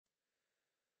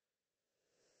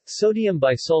Sodium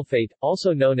bisulfate,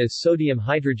 also known as sodium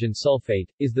hydrogen sulfate,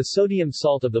 is the sodium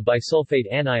salt of the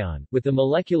bisulfate anion, with the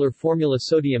molecular formula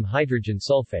sodium hydrogen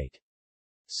sulfate.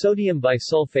 Sodium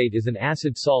bisulfate is an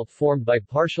acid salt formed by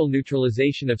partial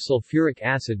neutralization of sulfuric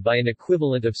acid by an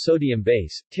equivalent of sodium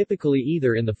base, typically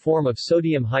either in the form of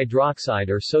sodium hydroxide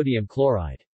or sodium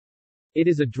chloride. It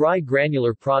is a dry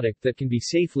granular product that can be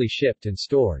safely shipped and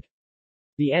stored.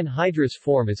 The anhydrous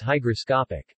form is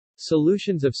hygroscopic.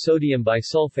 Solutions of sodium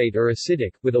bisulfate are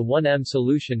acidic, with a 1m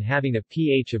solution having a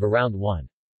pH of around 1.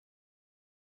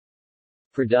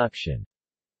 Production.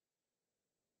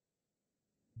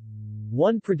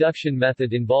 One production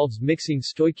method involves mixing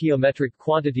stoichiometric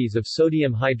quantities of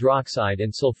sodium hydroxide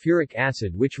and sulfuric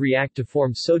acid which react to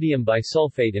form sodium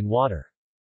bisulfate and water.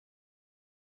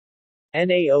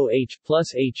 NaOH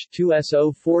plus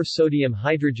H2SO4 sodium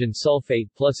hydrogen sulfate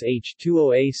plus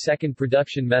H2OA. Second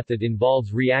production method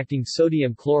involves reacting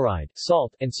sodium chloride,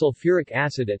 salt, and sulfuric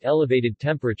acid at elevated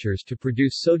temperatures to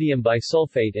produce sodium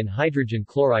bisulfate and hydrogen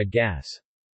chloride gas.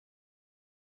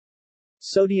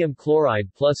 Sodium chloride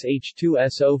plus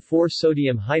H2SO4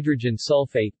 sodium hydrogen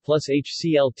sulfate plus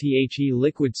HCl-THE.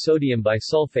 Liquid sodium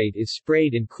bisulfate is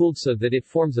sprayed and cooled so that it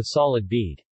forms a solid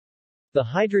bead. The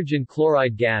hydrogen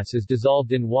chloride gas is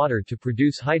dissolved in water to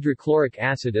produce hydrochloric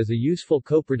acid as a useful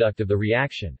coproduct of the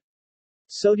reaction.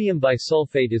 Sodium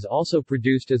bisulfate is also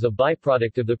produced as a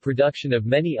byproduct of the production of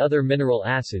many other mineral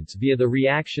acids via the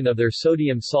reaction of their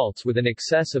sodium salts with an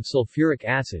excess of sulfuric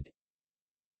acid.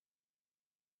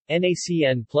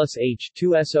 NaCN plus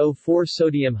H2SO4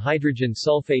 sodium hydrogen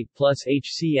sulfate plus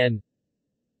HCN.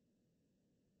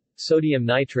 Sodium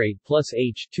nitrate plus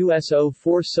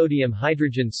H2SO4 sodium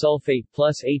hydrogen sulfate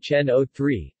plus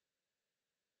HNO3.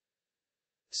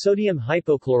 Sodium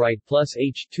hypochlorite plus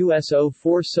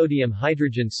H2SO4 sodium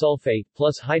hydrogen sulfate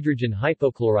plus hydrogen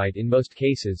hypochlorite. In most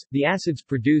cases, the acids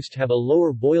produced have a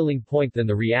lower boiling point than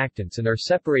the reactants and are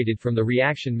separated from the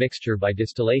reaction mixture by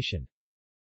distillation.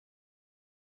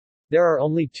 There are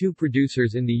only two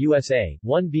producers in the USA,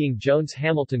 one being Jones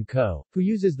Hamilton Co., who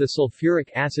uses the sulfuric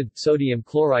acid sodium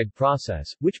chloride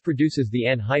process, which produces the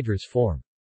anhydrous form.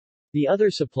 The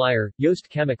other supplier, Yost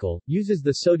Chemical, uses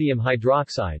the sodium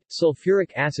hydroxide,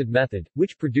 sulfuric acid method,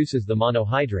 which produces the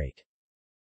monohydrate.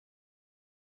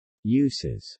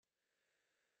 Uses.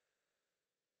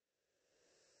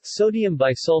 Sodium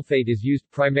bisulfate is used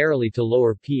primarily to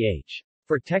lower pH.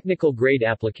 For technical grade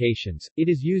applications, it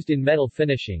is used in metal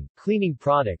finishing, cleaning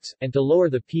products, and to lower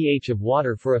the pH of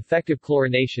water for effective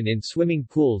chlorination in swimming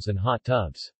pools and hot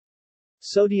tubs.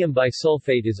 Sodium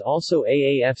bisulfate is also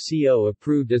AAFCO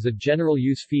approved as a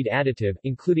general-use feed additive,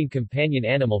 including companion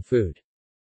animal food.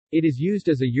 It is used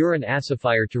as a urine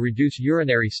acidifier to reduce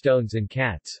urinary stones in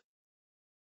cats.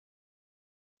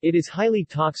 It is highly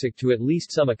toxic to at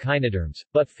least some echinoderms,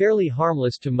 but fairly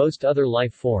harmless to most other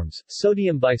life forms.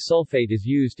 Sodium bisulfate is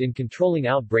used in controlling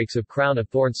outbreaks of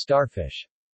crown-of-thorns starfish.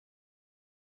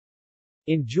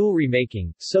 In jewelry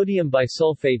making, sodium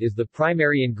bisulfate is the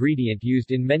primary ingredient used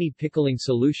in many pickling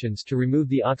solutions to remove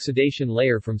the oxidation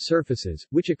layer from surfaces,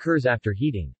 which occurs after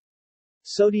heating.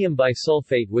 Sodium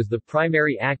bisulfate was the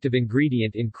primary active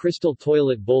ingredient in crystal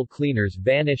toilet bowl cleaners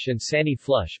Vanish and Sani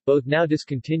Flush, both now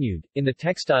discontinued. In the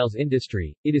textiles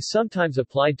industry, it is sometimes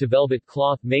applied to velvet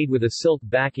cloth made with a silk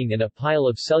backing and a pile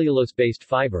of cellulose-based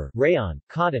fiber, rayon,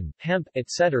 cotton, hemp,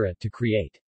 etc. to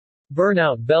create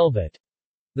burnout velvet.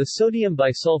 The sodium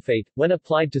bisulfate, when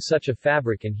applied to such a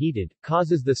fabric and heated,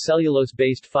 causes the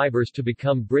cellulose-based fibers to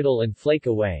become brittle and flake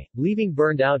away, leaving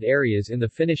burned-out areas in the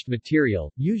finished material,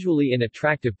 usually in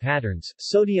attractive patterns.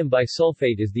 Sodium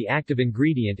bisulfate is the active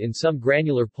ingredient in some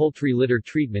granular poultry litter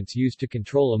treatments used to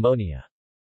control ammonia.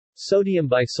 Sodium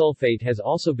bisulfate has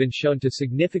also been shown to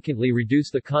significantly reduce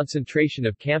the concentration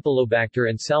of Campylobacter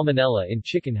and Salmonella in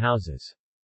chicken houses.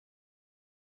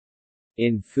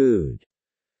 In food.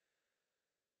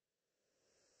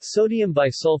 Sodium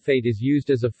bisulfate is used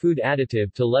as a food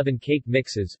additive to leaven cake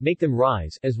mixes, make them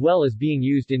rise, as well as being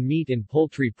used in meat and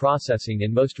poultry processing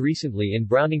and most recently in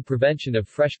browning prevention of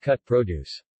fresh-cut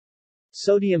produce.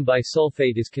 Sodium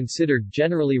bisulfate is considered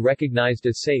generally recognized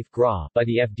as safe GRA by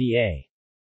the FDA.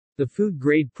 The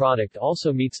food-grade product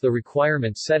also meets the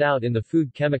requirements set out in the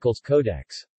Food Chemicals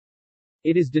Codex.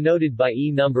 It is denoted by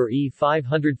E number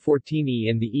E514E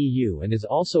in the EU and is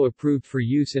also approved for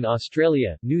use in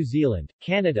Australia, New Zealand,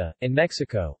 Canada, and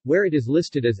Mexico, where it is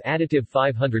listed as additive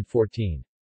 514.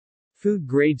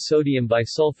 Food-grade sodium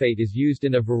bisulfate is used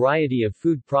in a variety of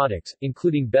food products,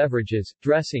 including beverages,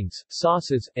 dressings,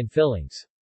 sauces, and fillings.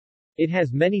 It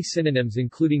has many synonyms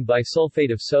including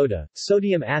bisulfate of soda,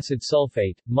 sodium acid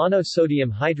sulfate, monosodium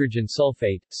hydrogen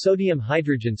sulfate, sodium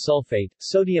hydrogen sulfate,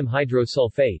 sodium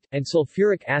hydrosulfate, and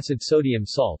sulfuric acid sodium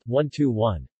salt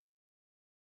 1,2,1.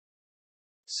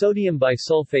 Sodium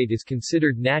bisulfate is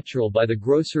considered natural by the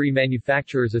Grocery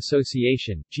Manufacturers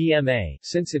Association, GMA,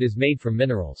 since it is made from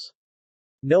minerals.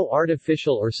 No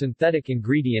artificial or synthetic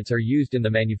ingredients are used in the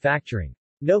manufacturing.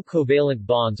 No covalent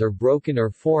bonds are broken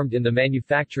or formed in the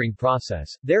manufacturing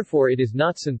process, therefore it is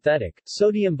not synthetic.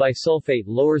 Sodium bisulfate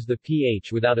lowers the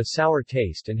pH without a sour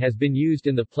taste and has been used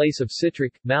in the place of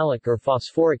citric, malic or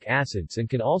phosphoric acids and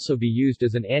can also be used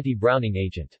as an anti-browning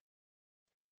agent.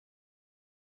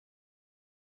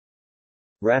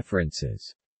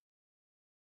 References.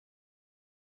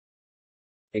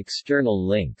 External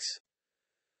links.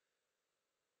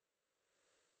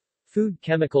 Food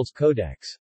Chemicals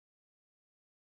Codex